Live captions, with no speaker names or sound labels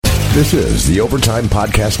This is the Overtime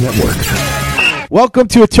Podcast Network. Welcome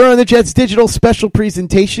to a Turn on the Jets digital special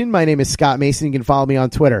presentation. My name is Scott Mason. You can follow me on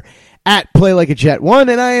Twitter at PlayLikeAJet1,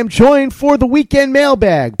 and I am joined for the weekend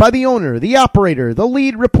mailbag by the owner, the operator, the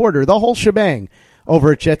lead reporter, the whole shebang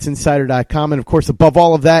over at JetsInsider.com. And, of course, above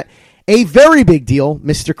all of that, a very big deal,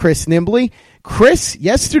 Mr. Chris Nimbley. Chris,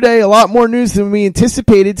 yesterday, a lot more news than we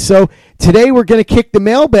anticipated, so today we're going to kick the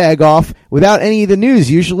mailbag off without any of the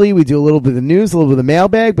news. Usually we do a little bit of the news, a little bit of the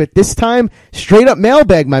mailbag, but this time, straight up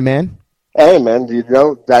mailbag, my man. Hey, man, you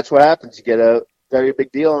know, that's what happens. You get a very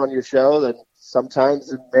big deal on your show, then sometimes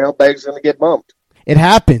the mailbag's going to get bumped. It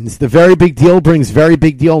happens. The very big deal brings very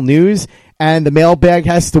big deal news, and the mailbag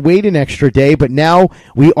has to wait an extra day, but now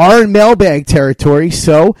we are in mailbag territory,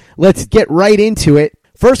 so let's get right into it.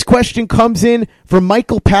 First question comes in from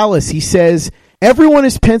Michael Pallas. He says, everyone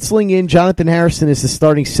is penciling in Jonathan Harrison as the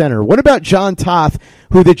starting center. What about John Toth,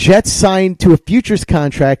 who the Jets signed to a futures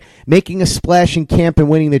contract, making a splash in camp and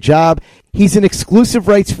winning the job? He's an exclusive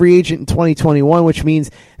rights free agent in 2021, which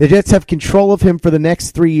means the Jets have control of him for the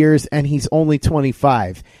next 3 years, and he's only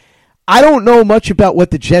 25. I don't know much about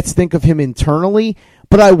what the Jets think of him internally,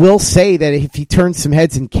 but I will say that if he turns some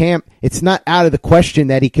heads in camp, it's not out of the question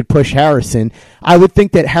that he could push Harrison. I would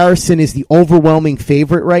think that Harrison is the overwhelming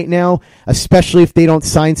favorite right now, especially if they don't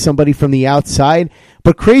sign somebody from the outside.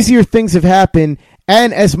 But crazier things have happened,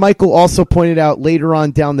 and as Michael also pointed out later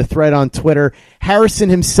on down the thread on Twitter, Harrison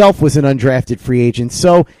himself was an undrafted free agent,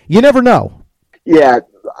 so you never know. Yeah,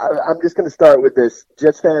 I'm just going to start with this.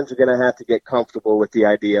 Jets fans are going to have to get comfortable with the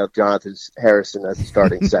idea of Jonathan Harrison as a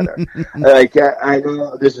starting center. I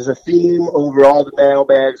know this is a theme over all the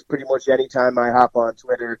mailbags. Pretty much any time I hop on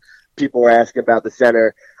Twitter, people are asking about the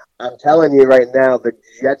center. I'm telling you right now, the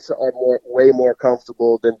Jets are way more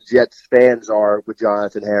comfortable than Jets fans are with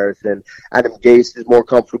Jonathan Harrison. Adam Gase is more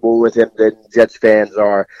comfortable with him than Jets fans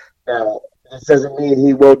are. Now, this doesn't mean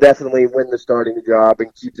he will definitely win the starting job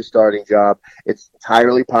and keep the starting job. It's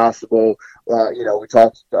entirely possible. We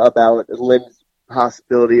talked about Lynn's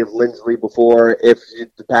possibility of Lindsley before. If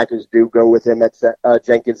the Packers do go with him at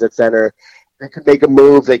Jenkins at center, they could make a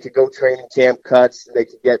move. They could go training camp cuts. They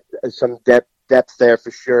could get some depth there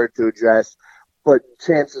for sure to address. But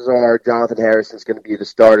chances are Jonathan Harrison's going to be the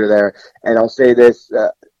starter there. And I'll say this.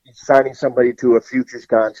 Signing somebody to a futures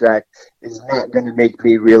contract is not going to make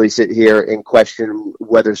me really sit here and question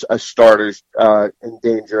whether a starter's in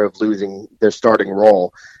danger of losing their starting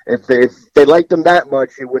role. If they liked them that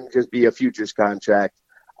much, it wouldn't just be a futures contract.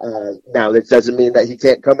 Now, that doesn't mean that he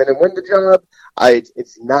can't come in and win the job.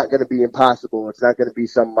 It's not going to be impossible. It's not going to be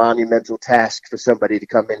some monumental task for somebody to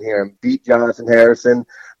come in here and beat Jonathan Harrison.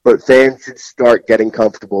 But fans should start getting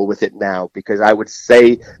comfortable with it now, because I would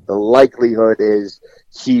say the likelihood is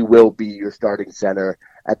he will be your starting center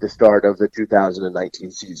at the start of the 2019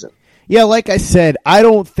 season. Yeah, like I said, I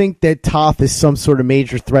don't think that Toth is some sort of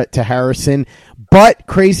major threat to Harrison, but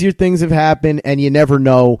crazier things have happened, and you never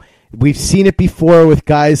know. We've seen it before with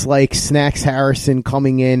guys like Snacks Harrison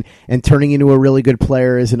coming in and turning into a really good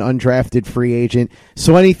player as an undrafted free agent.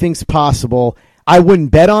 So anything's possible. I wouldn't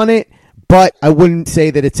bet on it, but I wouldn't say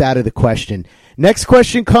that it's out of the question. Next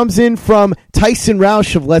question comes in from Tyson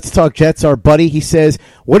Roush of Let's Talk Jets, our buddy. He says,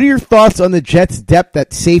 what are your thoughts on the Jets' depth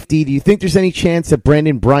at safety? Do you think there's any chance that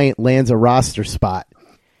Brandon Bryant lands a roster spot?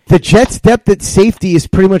 The Jets' depth at safety is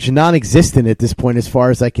pretty much non-existent at this point as far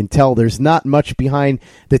as I can tell. There's not much behind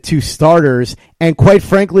the two starters, and quite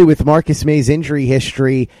frankly, with Marcus May's injury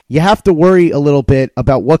history, you have to worry a little bit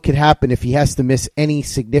about what could happen if he has to miss any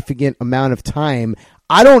significant amount of time.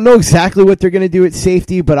 I don't know exactly what they're going to do at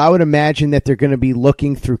safety, but I would imagine that they're going to be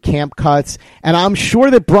looking through camp cuts, and I'm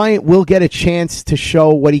sure that Bryant will get a chance to show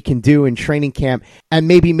what he can do in training camp and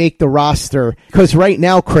maybe make the roster, because right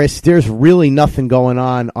now, Chris, there's really nothing going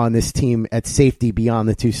on this team at safety beyond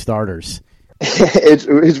the two starters.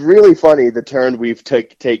 It's really funny the turn we've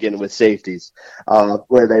taken with safeties,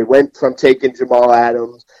 where they went from taking Jamal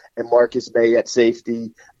Adams and Marcus May at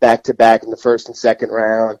safety back-to-back in the first and second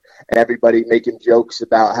round, and everybody making jokes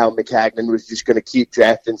about how McCagnon was just going to keep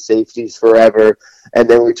drafting safeties forever. And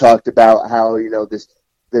then we talked about how,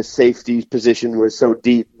 the safety position was so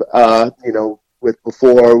deep, with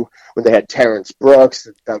before when they had Terrence Brooks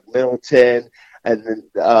and Doug Middleton, and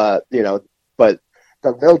then, but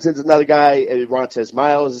Doug Middleton's another guy, and Rontez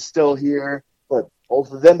Miles is still here, but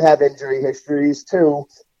both of them have injury histories too.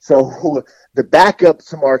 So the backup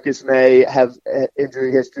to Marcus May have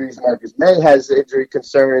injury histories. Marcus May has injury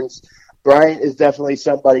concerns. Bryant is definitely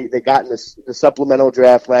somebody they got in the supplemental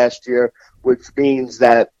draft last year, which means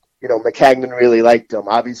that, McCagnon really liked him.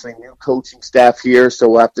 Obviously, new coaching staff here, so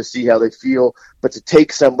we'll have to see how they feel. But to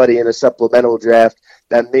take somebody in a supplemental draft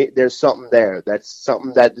there's something there. That's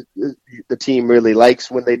something that the team really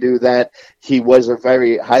likes when they do that. He was a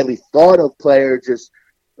very highly thought of player, just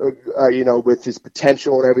with his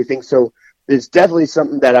potential and everything. So it's definitely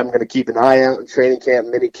something that I'm going to keep an eye out in training camp,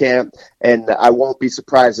 mini camp, and I won't be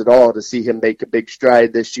surprised at all to see him make a big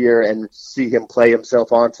stride this year and see him play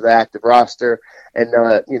himself onto the active roster. And,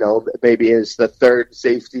 maybe as the third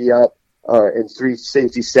safety up and 3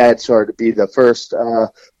 safety sets, or to be the first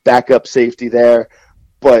backup safety there.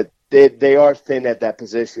 But they are thin at that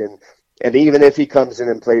position. And even if he comes in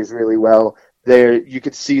and plays really well, you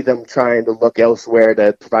could see them trying to look elsewhere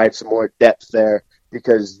to provide some more depth there,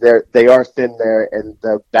 because they are thin there, and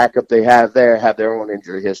the backup they have there have their own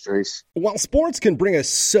injury histories. While sports can bring us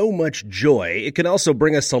so much joy, it can also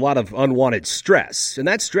bring us a lot of unwanted stress, and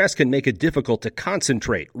that stress can make it difficult to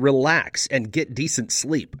concentrate, relax, and get decent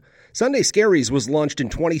sleep. Sunday Scaries was launched in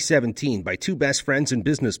 2017 by 2 best friends and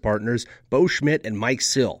business partners, Bo Schmidt and Mike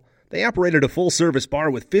Sill. They operated a full-service bar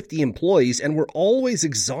with 50 employees and were always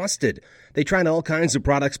exhausted. They tried all kinds of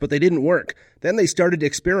products, but they didn't work. Then they started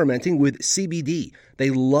experimenting with CBD. They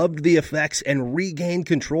loved the effects and regained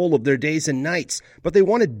control of their days and nights, but they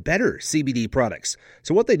wanted better CBD products.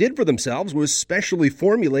 So what they did for themselves was specially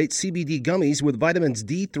formulate CBD gummies with vitamins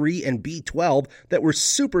D3 and B12 that were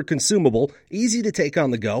super consumable, easy to take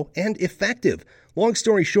on the go, and effective. Long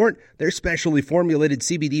story short, their specially formulated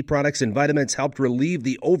CBD products and vitamins helped relieve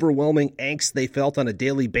the overwhelming angst they felt on a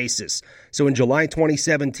daily basis. So in July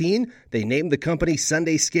 2017, they named the company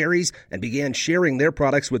Sunday Scaries and began sharing their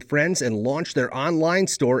products with friends and launched their online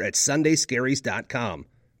store at sundayscaries.com.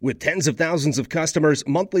 With tens of thousands of customers,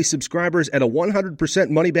 monthly subscribers, and a 100%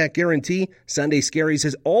 money-back guarantee, Sunday Scaries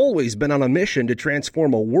has always been on a mission to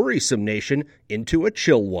transform a worrisome nation into a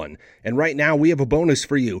chill one. And right now, we have a bonus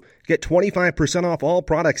for you. Get 25% off all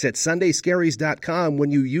products at sundayscaries.com when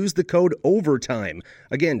you use the code OVERTIME.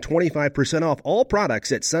 Again, 25% off all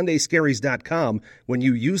products at sundayscaries.com when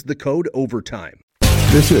you use the code OVERTIME.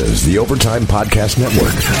 This is the Overtime Podcast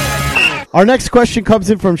Network. Our next question comes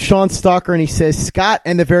in from Sean Stalker, and he says, Scott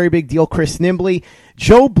and the very big deal Chris Nimbley.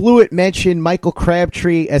 Joe Blewett mentioned Michael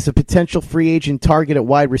Crabtree as a potential free agent target at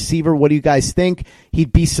wide receiver. What do you guys think?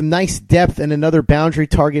 He'd be some nice depth and another boundary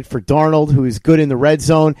target for Darnold, who is good in the red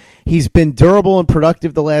zone. He's been durable and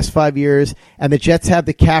productive the last 5 years, and the Jets have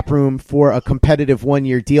the cap room for a competitive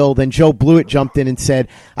one-year deal. Then Joe Blewett jumped in and said,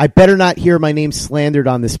 I better not hear my name slandered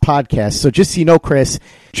on this podcast. So just so you know, Chris,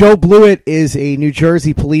 Joe Blewett is a New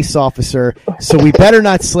Jersey police officer, so we better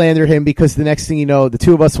not slander him, because the next thing you know, the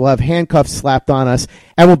two of us will have handcuffs slapped on us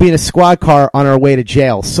and we'll be in a squad car on our way to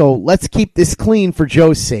jail. So let's keep this clean for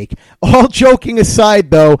Joe's sake. All joking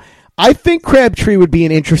aside, though, I think Crabtree would be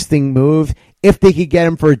an interesting move if they could get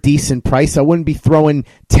him for a decent price. I wouldn't be throwing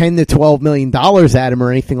 $10 to $12 million at him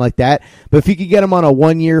or anything like that. But if you could get him on a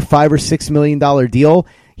 1-year, $5 or $6 million deal,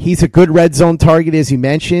 he's a good red zone target, as you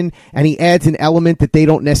mentioned, and he adds an element that they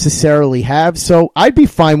don't necessarily have. So I'd be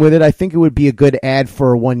fine with it. I think it would be a good ad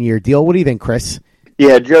for a 1-year deal. What do you think, Chris?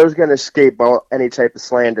 Yeah, Joe's going to escape any type of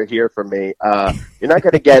slander here from me. You're not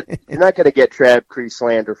going to get Crabtree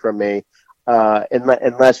slander from me,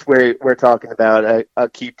 unless we're talking about a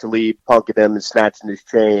keep to leave, punking him and snatching his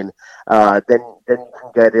chain. Then you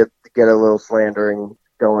can get a little slandering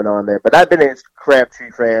going on there. But I've been a Crabtree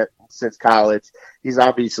fan since college. He's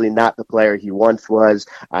obviously not the player he once was.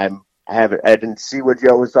 I didn't see what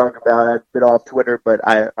Joe was talking about. I've been off Twitter, but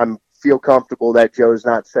I'm feel comfortable that Joe's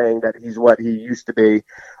not saying that he's what he used to be.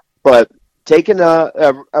 But taking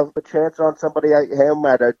a chance on somebody like him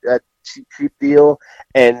at a cheap deal,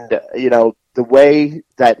 and the way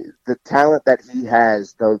that the talent that he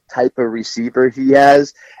has, the type of receiver he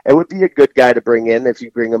has, it would be a good guy to bring in if you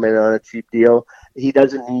bring him in on a cheap deal. He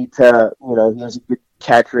doesn't need to, he has a good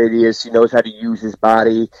catch radius. He knows how to use his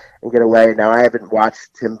body and get away. Now, I haven't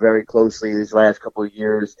watched him very closely these last couple of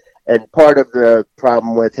years, and part of the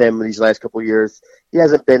problem with him these last couple of years, he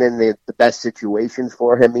hasn't been in the best situations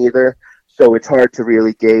for him either. So it's hard to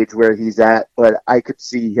really gauge where he's at, but I could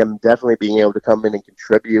see him definitely being able to come in and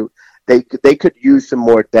contribute. They could use some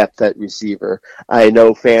more depth at receiver. I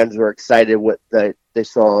know fans were excited they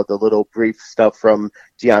saw the little brief stuff from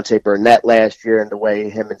Deontay Burnett last year and the way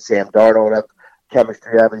him and Sam Darnold have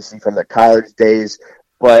chemistry, obviously, from the college days.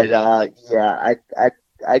 But,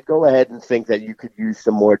 I'd go ahead and think that you could use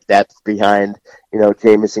some more depth behind,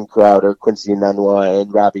 Jamison Crowder, Quincy Enunwa,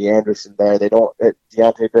 and Robbie Anderson there.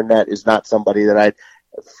 Deontay Burnett is not somebody that I'd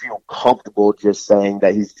feel comfortable just saying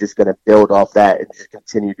that he's just going to build off that and just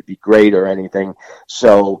continue to be great or anything.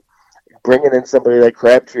 So bringing in somebody like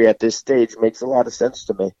Crabtree at this stage makes a lot of sense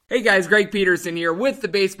to me. Hey guys, Greg Peterson here with the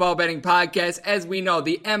Baseball Betting Podcast. As we know,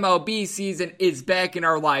 the MLB season is back in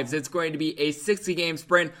our lives. It's going to be a 60-game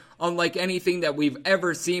sprint unlike anything that we've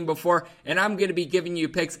ever seen before, and I'm going to be giving you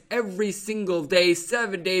picks every single day,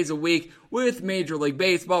 7 days a week with Major League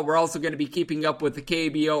Baseball. We're also going to be keeping up with the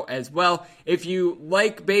KBO as well. If you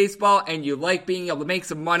like baseball and you like being able to make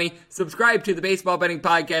some money, subscribe to the Baseball Betting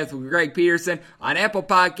Podcast with Greg Peterson on Apple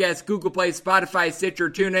Podcasts, Google Play, Spotify,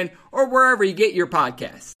 Stitcher, TuneIn, or wherever you get your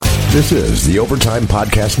podcasts. This is the Overtime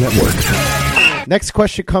Podcast Network. Next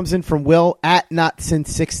question comes in from Will at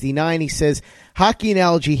NotSince69. He says, hockey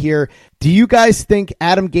analogy here. Do you guys think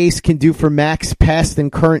Adam Gase can do for Macc's past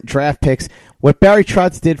and current draft picks what Barry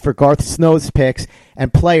Trotz did for Garth Snow's picks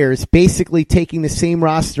and players, basically taking the same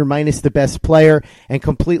roster minus the best player and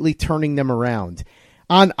completely turning them around?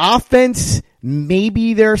 On offense,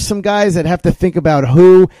 maybe there are some guys that have to think about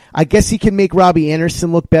who. I guess he can make Robbie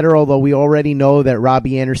Anderson look better, although we already know that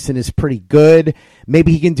Robbie Anderson is pretty good.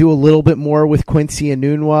 Maybe he can do a little bit more with Quincy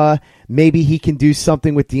Enunwa. Maybe he can do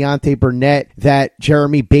something with Deontay Burnett that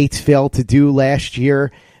Jeremy Bates failed to do last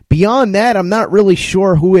year. Beyond that, I'm not really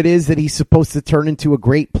sure who it is that he's supposed to turn into a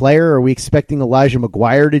great player. Are we expecting Elijah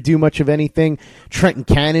McGuire to do much of anything? Trenton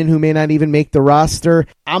Cannon, who may not even make the roster?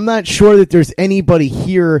 I'm not sure that there's anybody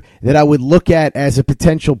here that I would look at as a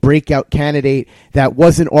potential breakout candidate that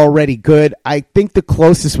wasn't already good. I think the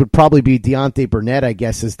closest would probably be Deontay Burnett, I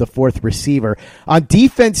guess, as the fourth receiver. On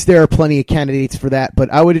defense, there are plenty of candidates for that,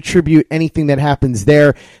 but I would attribute anything that happens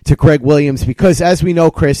there to Craig Williams because, as we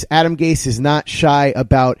know, Chris, Adam Gase is not shy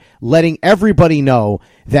about letting everybody know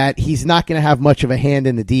that he's not going to have much of a hand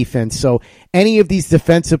in the defense. So any of these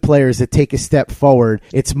defensive players that take a step forward,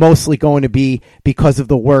 it's mostly going to be because of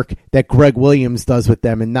the work that Greg Williams does with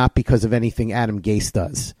them and not because of anything Adam Gase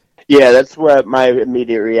does. Yeah, that's what my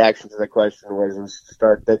immediate reaction to the question was to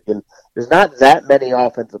start thinking there's not that many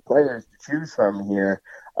offensive players to choose from here.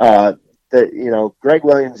 Greg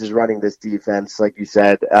Williams is running this defense, like you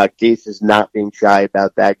said. Gase is not being shy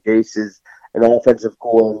about that. Gase is an offensive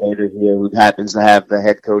coordinator here who happens to have the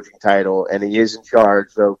head coaching title, and he is in charge.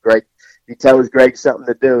 So Greg, if he tells Greg something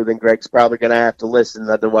to do, then Greg's probably going to have to listen,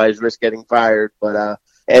 otherwise risk getting fired. But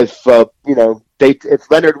if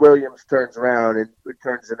Leonard Williams turns around and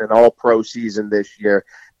turns in an all-pro season this year,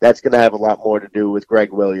 that's going to have a lot more to do with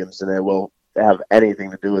Greg Williams than it will have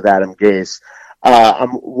anything to do with Adam Gase.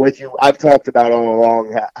 I'm with you. I've talked about all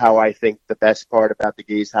along how I think the best part about the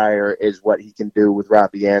Gase hire is what he can do with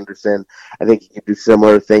Robbie Anderson. I think he can do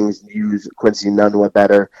similar things, use Quincy Enunwa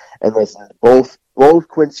better. And listen, both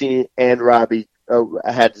Quincy and Robbie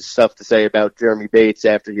had stuff to say about Jeremy Bates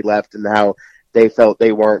after he left and how they felt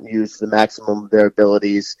they weren't used to the maximum of their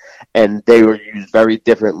abilities, and they were used very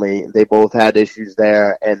differently. They both had issues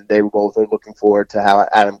there, and they both are looking forward to how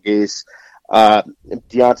Adam Gase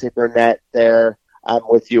Deontay Burnett there. I'm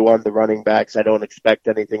with you on the running backs. I don't expect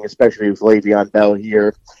anything, especially with Le'Veon Bell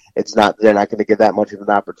here. They're not going to get that much of an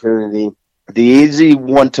opportunity. The easy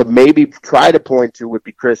one to maybe try to point to would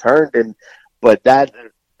be Chris Herndon, but that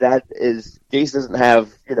is Gase doesn't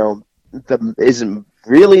have, isn't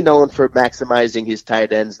really known for maximizing his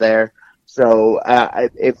tight ends there. So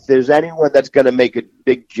if there's anyone that's going to make a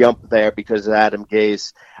big jump there because of Adam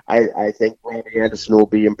Gase, I think Robbie Anderson will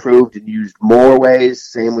be improved and used more ways.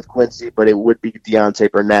 Same with Quincy, but it would be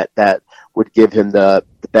Deontay Burnett that would give him the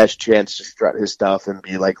best chance to strut his stuff and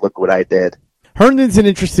be like, look what I did. Herndon's an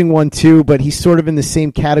interesting one, too, but he's sort of in the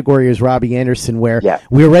same category as Robbie Anderson, where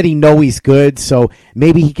we already know he's good, so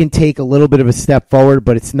maybe he can take a little bit of a step forward,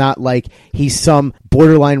 but it's not like he's some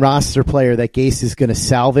borderline roster player that Gase is going to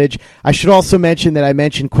salvage. I should also mention that I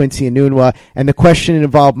mentioned Quincy Enunwa, and the question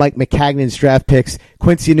involved Mike McCagnon's draft picks.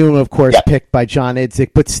 Quincy Enunwa, of course, picked by John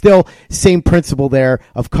Idzik, but still same principle there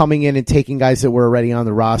of coming in and taking guys that were already on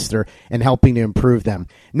the roster and helping to improve them.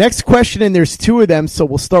 Next question, and there's two of them, so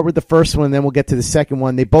we'll start with the first one, and then we'll get to the second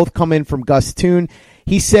one. They both come in from Gus Toon.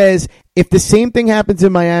 He says, if the same thing happens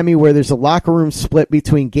in Miami where there's a locker room split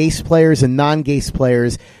between Gase players and non-Gase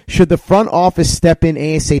players, should the front office step in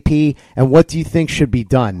ASAP, and what do you think should be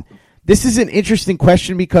done? This is an interesting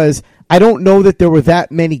question because I don't know that there were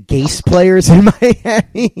that many Gase players in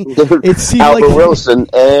Miami. It seemed Albert Wilson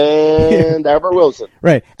and Albert Wilson.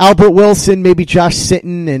 Right. Albert Wilson, maybe Josh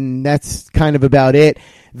Sitton, and that's kind of about it.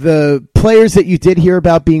 The players that you did hear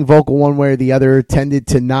about being vocal one way or the other tended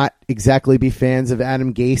to not exactly be fans of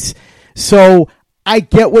Adam Gase. So I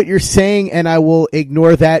get what you're saying, and I will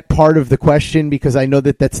ignore that part of the question because I know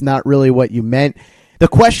that that's not really what you meant. The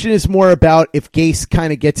question is more about if Gase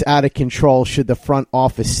kind of gets out of control, should the front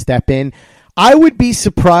office step in? I would be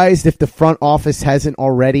surprised if the front office hasn't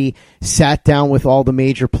already sat down with all the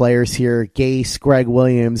major players here, Gase, Greg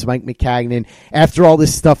Williams, Mike Maccagnan, after all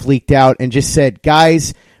this stuff leaked out and just said,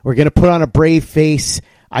 guys, we're going to put on a brave face.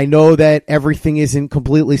 I know that everything isn't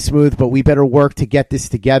completely smooth, but we better work to get this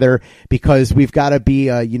together because we've got to be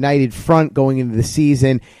a united front going into the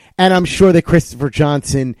season. And I'm sure that Christopher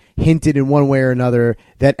Johnson hinted in one way or another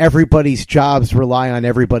that everybody's jobs rely on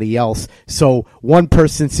everybody else. So one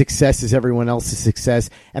person's success is everyone else's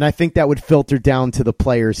success. And I think that would filter down to the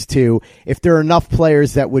players too. If there are enough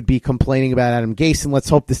players that would be complaining about Adam Gase, and let's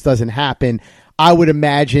hope this doesn't happen, I would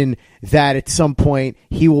imagine that at some point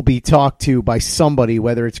he will be talked to by somebody,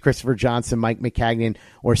 whether it's Christopher Johnson, Mike Maccagnan,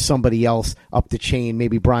 or somebody else up the chain,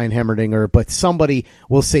 maybe Brian Hemmerdinger, but somebody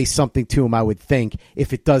will say something to him, I would think,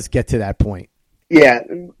 if it does get to that point. Yeah,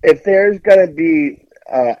 if there's going to be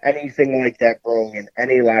anything like that brewing in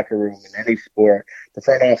any locker room, in any sport, the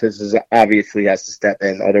front office obviously has to step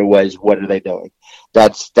in. Otherwise, what are they doing?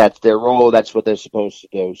 That's their role. That's what they're supposed to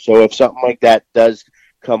do. So if something like that does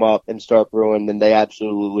come up and start brewing, then they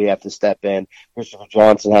absolutely have to step in. Christopher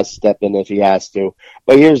Johnson has to step in if he has to.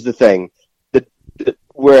 But here's the thing.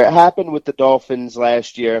 Where it happened with the Dolphins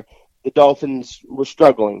last year, the Dolphins were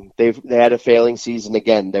struggling. They had a failing season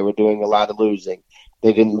again. They were doing a lot of losing.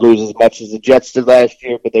 They didn't lose as much as the Jets did last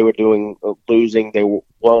year, but they were doing losing. They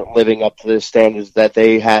weren't living up to the standards that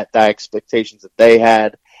they had, the expectations that they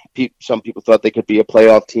had. Some people thought they could be a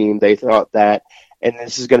playoff team. They thought that. And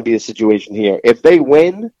this is going to be the situation here. If they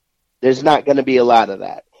win, there's not going to be a lot of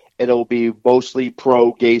that. It'll be mostly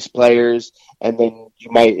pro Gase players, and then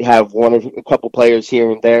you might have a couple players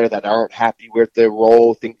here and there that aren't happy with their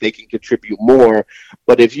role, think they can contribute more.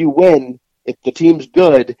 But if you win, if the team's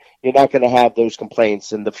good, you're not going to have those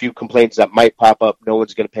complaints, and the few complaints that might pop up, no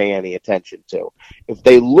one's going to pay any attention to. If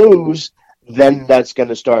they lose, then that's going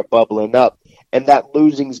to start bubbling up, and that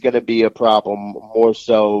losing is going to be a problem more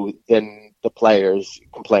so than the players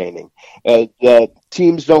complaining. The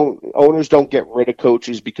owners don't get rid of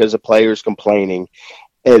coaches because of players complaining.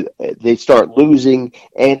 They start losing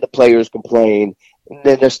and the players complain, and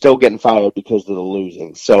then they're still getting fired because of the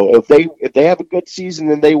losing. So if they have a good season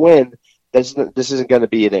and they win, this isn't going to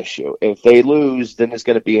be an issue. If they lose, then it's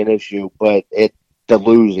going to be an issue, but the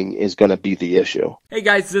losing is going to be the issue. Hey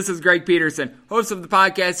guys, this is Greg Peterson, host of the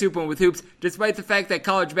podcast Hoopin' with Hoops. Despite the fact that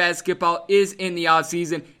college basketball is in the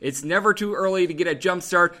offseason, it's never too early to get a jump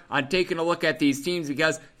start on taking a look at these teams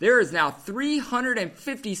because there is now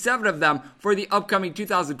 357 of them for the upcoming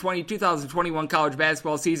 2020-2021 college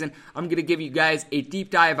basketball season. I'm going to give you guys a deep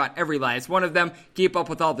dive on every last one of them, keep up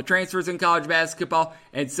with all the transfers in college basketball,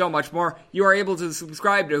 and so much more. You are able to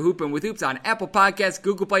subscribe to Hoopin' with Hoops on Apple Podcasts,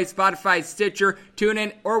 Google Play, Spotify, Stitcher,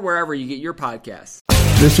 TuneIn, or wherever you get your podcasts.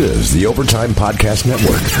 This is the Overtime Podcast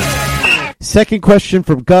Network. Second question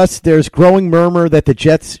from Gus. There's growing murmur that the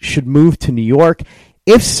Jets should move to New York.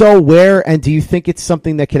 If so, where, and do you think it's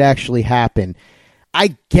something that could actually happen?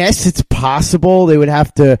 I guess it's possible. They would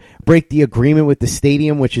have to break the agreement with the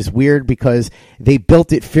stadium, which is weird because they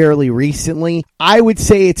built it fairly recently. I would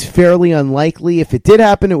say it's fairly unlikely. If it did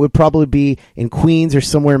happen, it would probably be in Queens or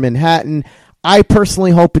somewhere in Manhattan. I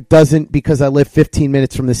personally hope it doesn't because I live 15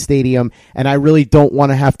 minutes from the stadium and I really don't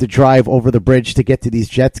want to have to drive over the bridge to get to these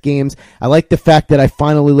Jets games. I like the fact that I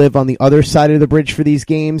finally live on the other side of the bridge for these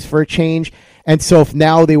games for a change. And so if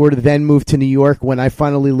now they were to then move to New York when I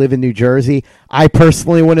finally live in New Jersey, I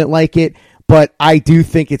personally wouldn't like it, but I do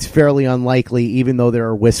think it's fairly unlikely even though there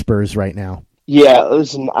are whispers right now. Yeah,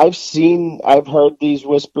 listen, I've heard these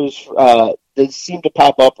whispers. They seem to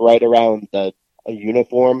pop up right around a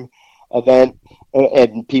uniform event,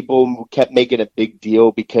 and people kept making a big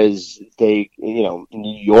deal because New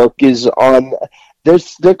York is on.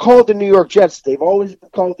 They're called the New York Jets. They've always been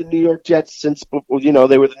called the New York Jets since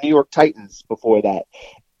they were the New York Titans before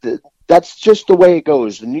that. That's just the way it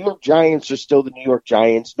goes. The New York Giants are still the New York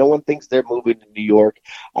Giants. No one thinks they're moving to New York.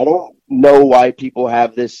 I don't know why people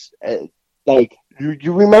have this.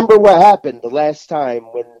 You remember what happened the last time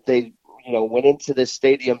when they went into this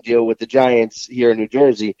stadium deal with the Giants here in New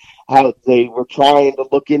Jersey, how they were trying to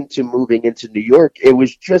look into moving into New York. It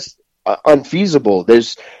was just unfeasible.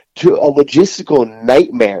 There's a logistical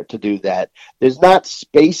nightmare to do that. There's not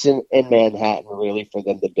space in Manhattan really for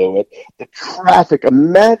them to do it. The traffic,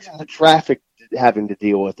 imagine the traffic having to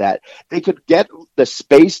deal with that. They could get the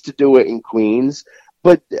space to do it in Queens,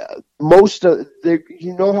 but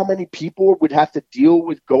you know how many people would have to deal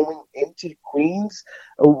with going into Queens?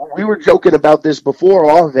 We were joking about this before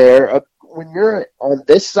all there. When you're on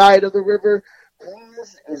this side of the river,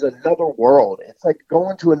 Queens is another world. It's like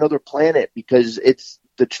going to another planet because it's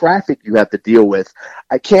the traffic you have to deal with,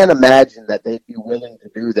 I can't imagine that they'd be willing to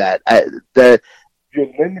do that. You're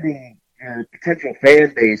limiting your potential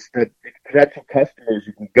fan base, the potential customers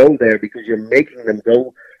who can go there, because you're making them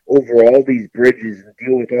go over all these bridges and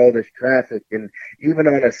deal with all this traffic. And even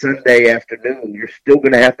on a Sunday afternoon, you're still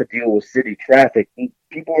going to have to deal with city traffic.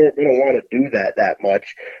 People aren't going to want to do that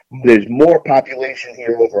much. There's more population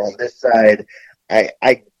here over on this side.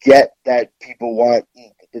 I get that people want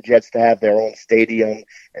the Jets to have their own stadium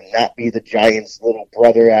and not be the Giants' little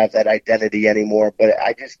brother, have that identity anymore, but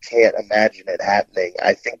I just can't imagine it happening.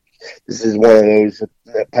 I think this is one of those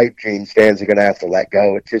pipe dream fans are going to have to let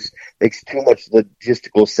go. It just makes too much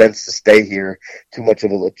logistical sense to stay here, too much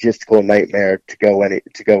of a logistical nightmare to go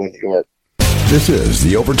in New York. This is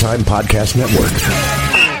the Overtime Podcast Network.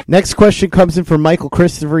 Next question comes in from Michael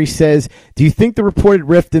Christopher. He says, do you think the reported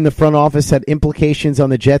rift in the front office had implications on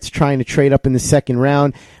the Jets trying to trade up in the second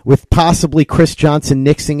round, with possibly Chris Johnson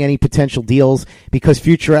nixing any potential deals because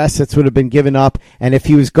future assets would have been given up, and if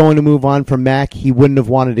he was going to move on from Macc, he wouldn't have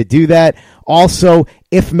wanted to do that? Also,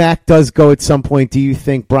 if Macc does go at some point, do you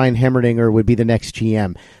think Brian Hemmerdinger would be the next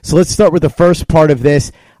GM? So let's start with the first part of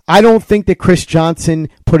this. I don't think that Chris Johnson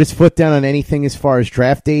put his foot down on anything as far as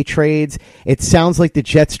draft day trades. It sounds like the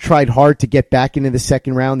Jets tried hard to get back into the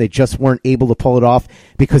second round. They just weren't able to pull it off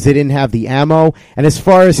because they didn't have the ammo. And as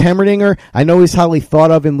far as Hemmerdinger, I know he's highly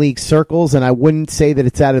thought of in league circles, and I wouldn't say that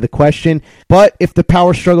it's out of the question. But if the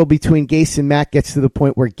power struggle between Gase and Macc gets to the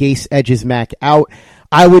point where Gase edges Macc out,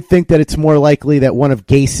 I would think that it's more likely that one of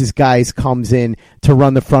Gase's guys comes in to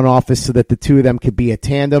run the front office so that the two of them could be a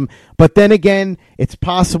tandem. But then again, it's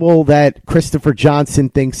possible that Christopher Johnson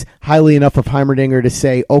thinks highly enough of Heimerdinger to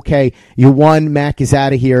say, okay, you won, Macc is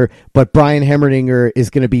out of here, but Brian Heimerdinger is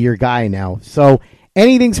going to be your guy now. So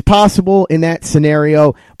anything's possible in that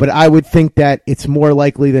scenario, but I would think that it's more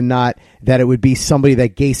likely than not that it would be somebody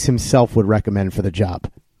that Gase himself would recommend for the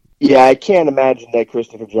job. Yeah, I can't imagine that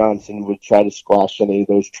Christopher Johnson would try to squash any of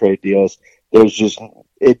those trade deals. There's just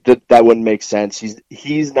that wouldn't make sense.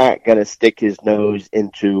 He's not going to stick his nose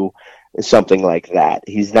into something like that.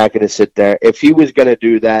 He's not going to sit there. If he was going to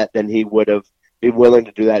do that, then he would have been willing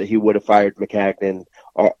to do that. He would have fired McCagnon,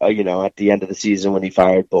 at the end of the season when he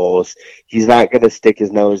fired Bowles. He's not going to stick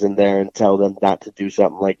his nose in there and tell them not to do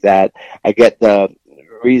something like that. I get the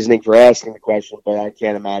reasoning for asking the question, but I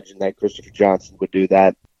can't imagine that Christopher Johnson would do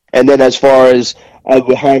that. And then as far as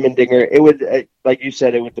with Heimerdinger, it would, like you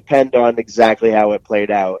said, it would depend on exactly how it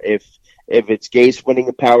played out. If it's Gase winning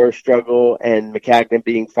a power struggle and McCagnon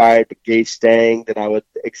being fired but Gase staying, then I would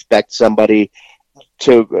expect somebody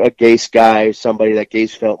a Gase guy, somebody that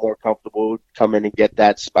Gase felt more comfortable would come in and get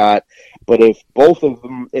that spot. But if both of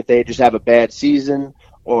them, if they just have a bad season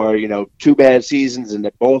or, two bad seasons and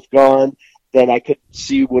they're both gone, then I could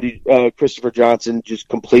see Christopher Johnson just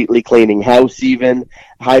completely cleaning house even.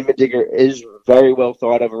 Heimerdinger is very well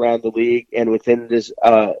thought of around the league, and within this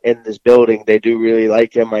in this building, they do really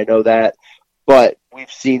like him. I know that. But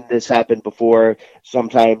we've seen this happen before.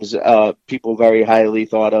 Sometimes people very highly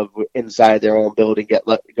thought of inside their own building get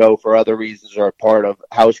let go for other reasons or part of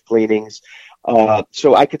house cleanings.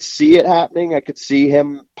 So I could see it happening. I could see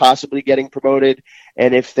him possibly getting promoted.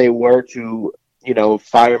 And if they were to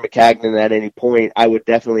fire McCagnon at any point, I would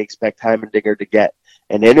definitely expect Heimerdinger to get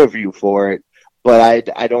an interview for it. But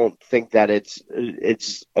I don't think that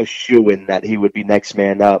it's a shoo-in that he would be next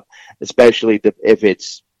man up, especially if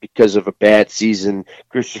it's because of a bad season.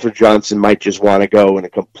 Christopher Johnson might just want to go in a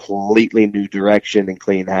completely new direction and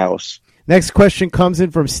clean house. Next question comes in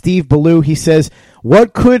from Steve Ballou. He says,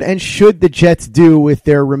 what could and should the Jets do with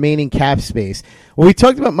their remaining cap space? Well, we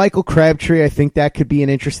talked about Michael Crabtree. I think that could be an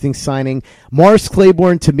interesting signing. Morris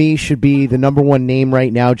Claiborne, to me, should be the number one name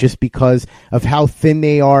right now just because of how thin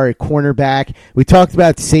they are at cornerback. We talked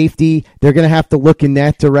about safety. They're going to have to look in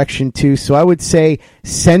that direction, too. So I would say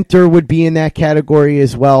center would be in that category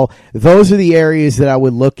as well. Those are the areas that I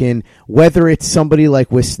would look in, whether it's somebody like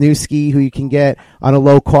Wisniewski, who you can get on a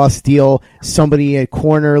low-cost deal, somebody at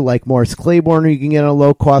corner like Morris Claiborne, who you can get on a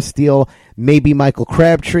low-cost deal, maybe Michael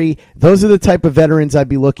Crabtree. Those are the type of veterans I'd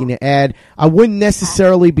be looking to add. I wouldn't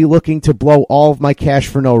necessarily be looking to blow all of my cash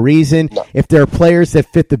for no reason. If there are players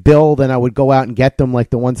that fit the bill, then I would go out and get them like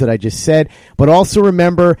the ones that I just said. But also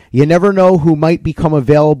remember, you never know who might become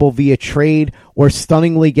available via trade or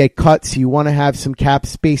stunningly get cut, so you want to have some cap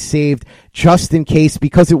space saved just in case,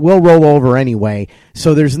 because it will roll over anyway.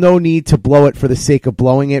 So there's no need to blow it for the sake of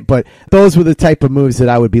blowing it, but those were the type of moves that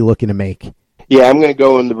I would be looking to make. Yeah, I'm going to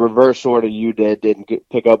go in the reverse order you didn't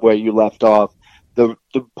pick up where you left off. The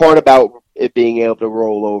part about it being able to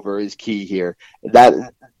roll over is key here. That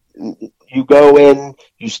you go in,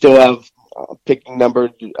 you still have picking number,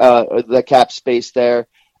 the cap space there.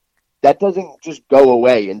 That doesn't just go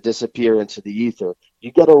away and disappear into the ether.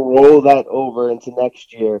 You got to roll that over into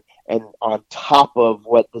next year, and on top of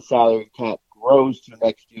what the salary cap grows to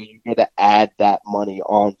next year, you got to add that money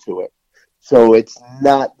onto it. So it's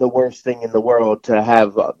not the worst thing in the world to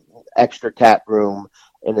have extra cap room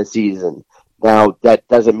in a season. Now, that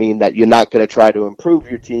doesn't mean that you're not going to try to improve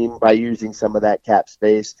your team by using some of that cap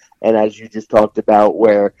space. And as you just talked about,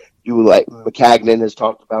 where McCagnon has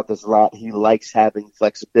talked about this a lot, he likes having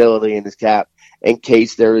flexibility in his cap in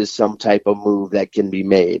case there is some type of move that can be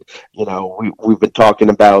made. We've been talking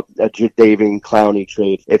about a Jadeveon Clowney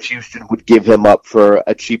trade. If Houston would give him up for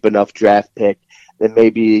a cheap enough draft pick, then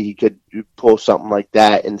maybe he could pull something like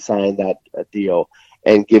that and sign that deal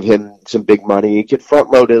and give him some big money. He could front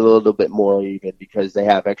load it a little bit more even because they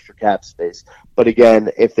have extra cap space. But again,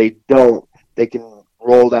 if they don't, they can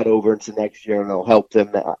roll that over into next year and it'll help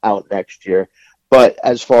them out next year. But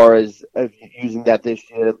as far as using that this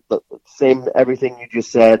year, same everything you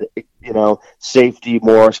just said, safety,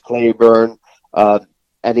 Morris, Claiborne,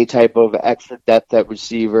 any type of extra depth at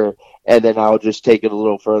receiver, and then I'll just take it a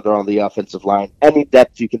little further on the offensive line. Any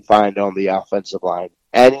depth you can find on the offensive line,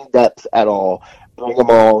 any depth at all, bring them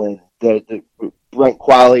all in. The Brent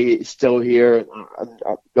Qualley is still here.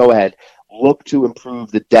 Go ahead. Look to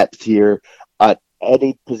improve the depth here at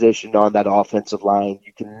any position on that offensive line.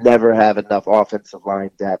 You can never have enough offensive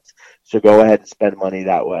line depth, so go ahead and spend money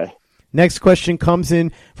that way. Next question comes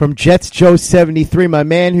in from Jets Joe 73, my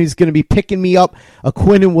man who's going to be picking me up a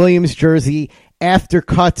Quinnen Williams jersey after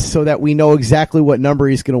cuts so that we know exactly what number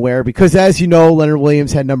he's going to wear. Because as you know, Leonard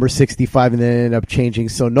Williams had number 65 and then ended up changing.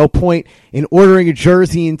 So no point in ordering a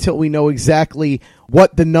jersey until we know exactly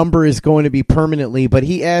what the number is going to be permanently. But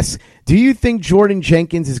he asks, do you think Jordan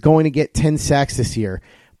Jenkins is going to get 10 sacks this year?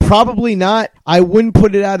 Probably not. I wouldn't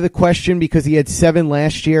put it out of the question because he had 7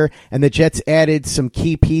 last year, and the Jets added some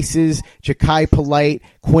key pieces, Ja'Kai Polite,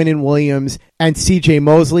 Quinnen Williams, and C.J.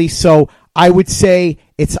 Mosley. So I would say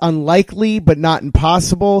it's unlikely, but not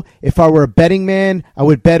impossible. If I were a betting man, I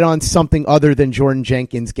would bet on something other than Jordan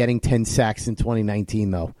Jenkins getting 10 sacks in 2019,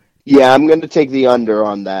 though. Yeah, I'm going to take the under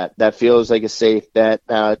on that. That feels like a safe bet.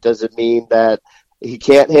 Now, it doesn't mean that he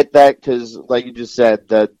can't hit that because, like you just said,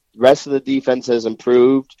 the rest of the defense has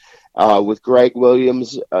improved with Greg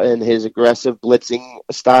Williams and his aggressive blitzing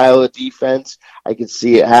style of defense. I can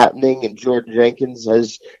see it happening, and Jordan Jenkins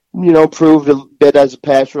has, proved a bit as a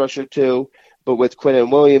pass rusher too. But with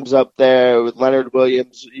Quinnen Williams up there, with Leonard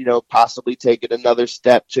Williams, possibly taking another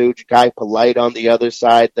step too, Ja'Kai Polite on the other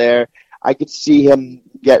side there, I could see him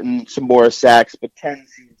getting some more sacks, but 10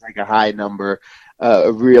 seems like a high number.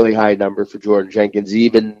 A really high number for Jordan Jenkins,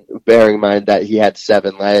 even bearing in mind that he had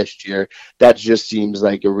 7 last year. That just seems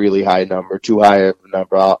like a really high number, too high of a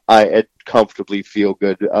number. I comfortably feel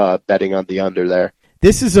good betting on the under there.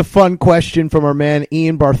 This is a fun question from our man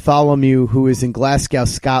Ian Bartholomew, who is in Glasgow,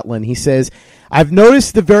 Scotland. He says, I've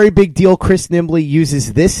noticed the very big deal Chris Nimbley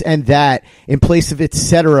uses this and that in place of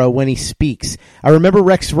etc. when he speaks. I remember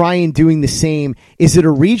Rex Ryan doing the same. Is it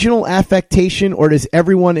a regional affectation or does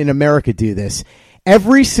everyone in America do this?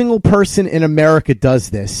 Every single person in America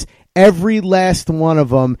does this. Every last one of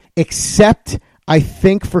them, except I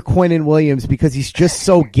think for Quinnen Williams, because he's just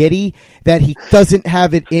so giddy that he doesn't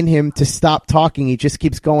have it in him to stop talking. He just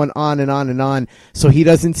keeps going on and on and on. So he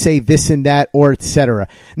doesn't say this and that or etc.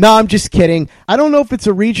 No, I'm just kidding. I don't know if it's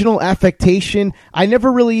a regional affectation. I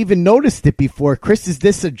never really even noticed it before. Chris, is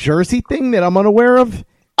this a Jersey thing that I'm unaware of?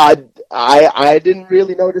 I didn't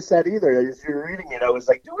really notice that either. As you were reading it, I was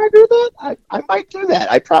like, do I do that? I might do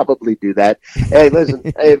that. I probably do that. Hey, listen,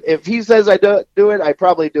 if he says I do it, I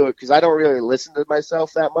probably do it because I don't really listen to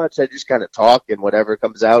myself that much. I just kind of talk, and whatever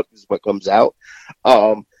comes out is what comes out.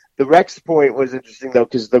 The Rex point was interesting, though,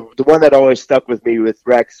 because the one that always stuck with me with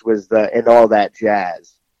Rex was the "and all that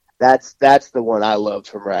jazz." That's the one I loved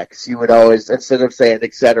from Rex. He would always, instead of saying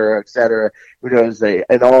et cetera, he would always say,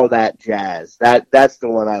 and all that jazz. That's the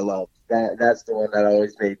one I loved. That's the one that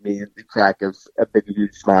always made me crack a big,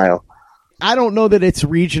 huge smile. I don't know that it's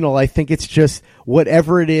regional. I think it's just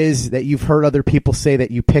whatever it is that you've heard other people say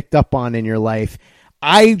that you picked up on in your life.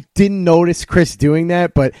 I didn't notice Chris doing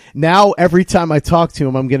that, but now every time I talk to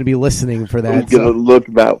him, I'm going to be listening for that. I'm going to look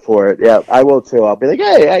out for it. Yeah, I will too. I'll be like,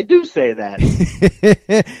 hey, I do say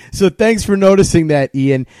that. So thanks for noticing that,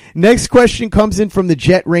 Ian. Next question comes in from the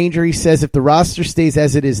Jet Ranger. He says, if the roster stays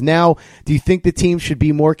as it is now, do you think the team should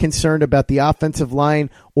be more concerned about the offensive line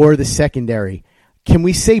or the secondary? Can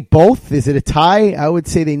we say both? Is it a tie? I would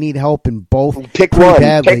say they need help in both. Pick one.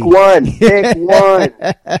 Badly. Pick one. Pick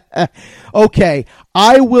one. Okay,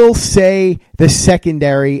 I will say the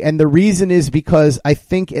secondary, and the reason is because I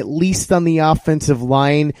think at least on the offensive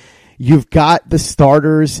line, you've got the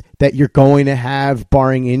starters that you're going to have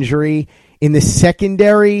barring injury. In the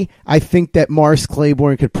secondary, I think that Morris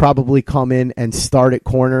Claiborne could probably come in and start at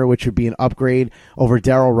corner, which would be an upgrade over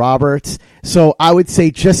Darryl Roberts. So I would say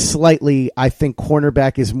just slightly, I think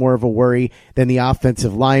cornerback is more of a worry than the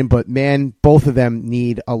offensive line. But, man, both of them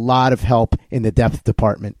need a lot of help in the depth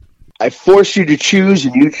department. I forced you to choose,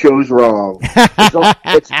 and you chose wrong.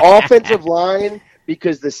 It's offensive line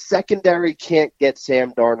because the secondary can't get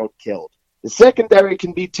Sam Darnold killed. The secondary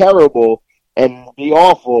can be terrible and be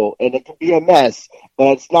awful, and it can be a mess, but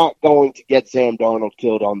it's not going to get Sam Darnold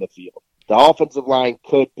killed on the field. The offensive line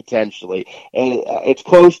could potentially, and it's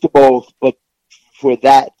close to both, but for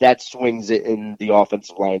that swings it in the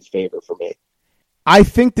offensive line's favor for me. I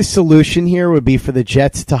think the solution here would be for the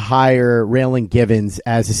Jets to hire Raylan Givens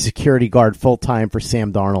as a security guard full-time for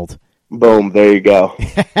Sam Darnold. Boom, there you go.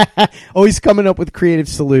 Always coming up with creative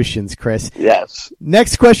solutions, Chris. Yes.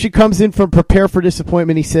 Next question comes in from Prepare for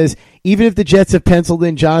Disappointment. He says, even if the Jets have penciled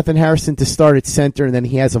in Jonathan Harrison to start at center and then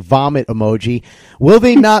he has a vomit emoji, will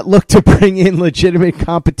they not look to bring in legitimate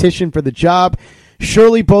competition for the job?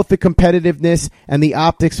 Surely both the competitiveness and the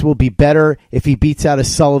optics will be better if he beats out a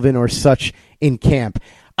Sullivan or such in camp.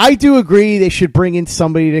 I do agree they should bring in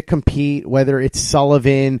somebody to compete, whether it's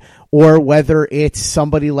Sullivan or whether it's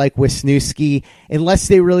somebody like Wisniewski. Unless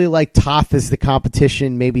they really like Toth as the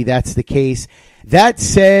competition, maybe that's the case. That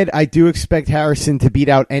said, I do expect Harrison to beat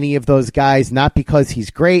out any of those guys, not because he's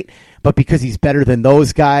great, but because he's better than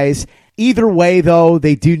those guys. Either way, though,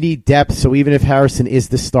 they do need depth, so even if Harrison is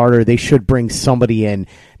the starter, they should bring somebody in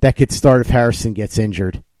that could start if Harrison gets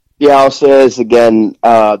injured. Yeah, I'll say this again.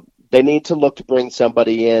 They need to look to bring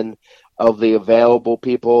somebody in of the available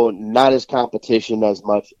people, not as competition as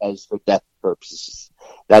much as for depth purposes.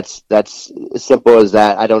 That's as simple as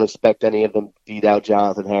that. I don't expect any of them to beat out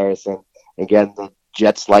Jonathan Harrison. Again, the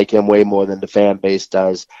Jets like him way more than the fan base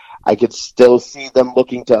does. I could still see them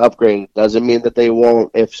looking to upgrade. It doesn't mean that they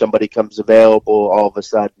won't if somebody comes available all of a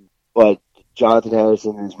sudden, but Jonathan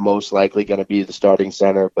Harrison is most likely going to be the starting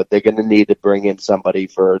center, but they're going to need to bring in somebody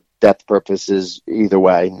for depth purposes either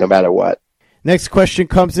way, no matter what. Next question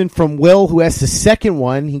comes in from Will, who has the second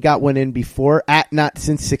one. He got one in before, at Not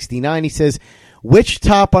Since 69. He says, which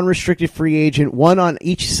top unrestricted free agent, one on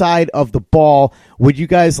each side of the ball, would you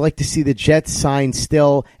guys like to see the Jets sign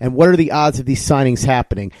still, and what are the odds of these signings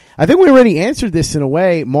happening? I think we already answered this in a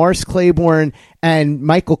way. Morris Claiborne and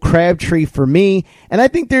Michael Crabtree for me, and I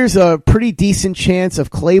think there's a pretty decent chance of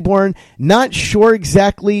Claiborne. Not sure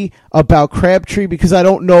exactly about Crabtree because I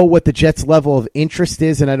don't know what the Jets' level of interest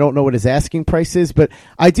is, and I don't know what his asking price is, but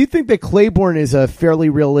I do think that Claiborne is a fairly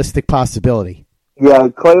realistic possibility. Yeah,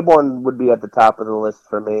 Claiborne would be at the top of the list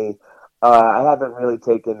for me. I haven't really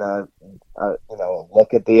taken a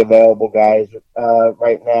look at the available guys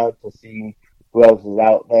right now to see who else is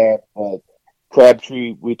out there. But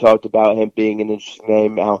Crabtree, we talked about him being an interesting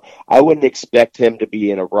name. Now, I wouldn't expect him to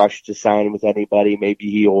be in a rush to sign with anybody.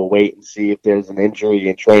 Maybe he will wait and see if there's an injury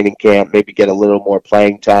in training camp, maybe get a little more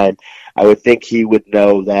playing time. I would think he would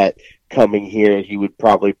know that coming here, he would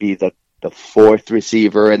probably be the fourth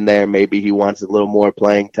receiver in there. Maybe he wants a little more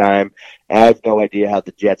playing time. I have no idea how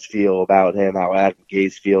the Jets feel about him, how Adam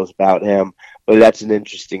Gase feels about him, but that's an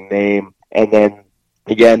interesting name. And then,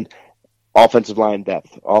 again, offensive line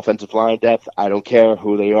depth. Offensive line depth, I don't care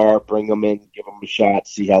who they are. Bring them in, give them a shot,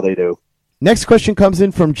 see how they do. Next question comes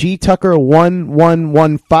in from G Tucker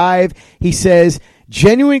 1115. He says,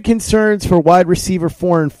 genuine concerns for wide receiver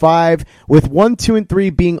 4 and 5, with 1, 2, and 3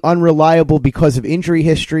 being unreliable because of injury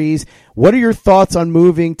histories. What are your thoughts on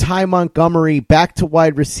moving Ty Montgomery back to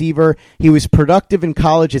wide receiver? He was productive in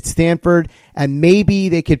college at Stanford, and maybe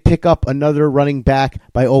they could pick up another running back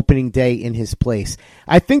by opening day in his place.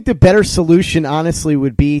 I think the better solution, honestly,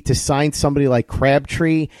 would be to sign somebody like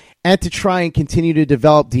Crabtree and to try and continue to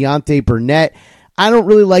develop Deontay Burnett. I don't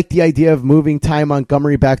really like the idea of moving Ty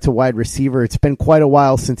Montgomery back to wide receiver. It's been quite a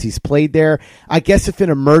while since he's played there. I guess if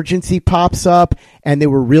an emergency pops up and they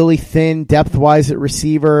were really thin depth-wise at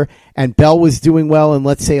receiver and Bell was doing well and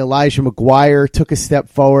let's say Elijah McGuire took a step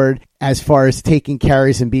forward as far as taking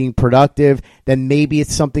carries and being productive, then maybe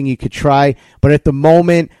it's something you could try. But at the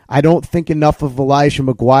moment, I don't think enough of Elijah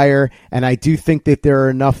McGuire, and I do think that there are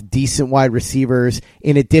enough decent wide receivers,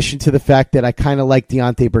 in addition to the fact that I kind of like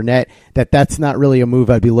Deontay Burnett, that's not really a move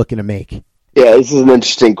I'd be looking to make. Yeah, this is an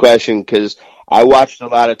interesting question because I watched a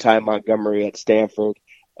lot of Ty Montgomery at Stanford,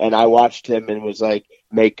 And I watched him and was like,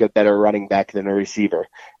 make a better running back than a receiver.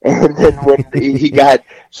 And then when he got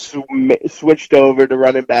switched over to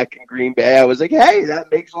running back in Green Bay, I was like, hey,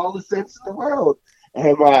 that makes all the sense in the world.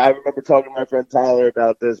 And I remember talking to my friend Tyler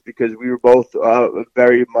about this because we were both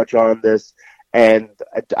very much on this. And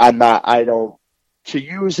to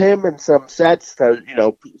use him in some sets, to,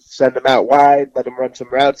 send him out wide, let him run some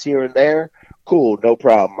routes here and there, cool, no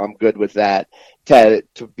problem. I'm good with that. To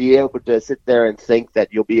be able to sit there and think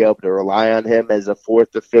that you'll be able to rely on him as a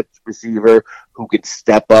fourth or fifth receiver who could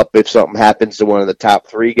step up if something happens to one of the top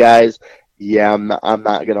three guys, yeah, I'm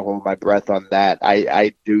not going to hold my breath on that.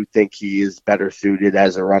 I do think he is better suited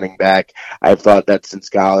as a running back. I've thought that since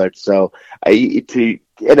college. So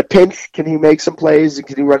in a pinch, can he make some plays and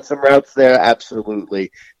can he run some routes there?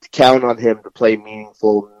 Absolutely. To count on him to play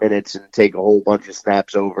meaningful minutes and take a whole bunch of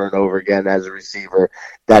snaps over and over again as a receiver,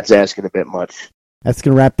 that's asking a bit much. That's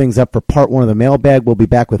going to wrap things up for part 1 of the mailbag. We'll be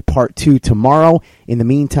back with part 2 tomorrow. In the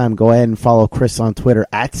meantime, go ahead and follow Chris on Twitter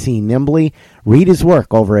at @CNimbley. Read his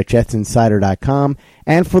work over at JetsInsider.com.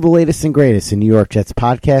 And for the latest and greatest in New York Jets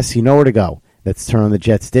podcasts, you know where to go. That's Turn on the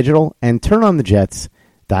Jets Digital and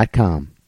TurnOnTheJets.com.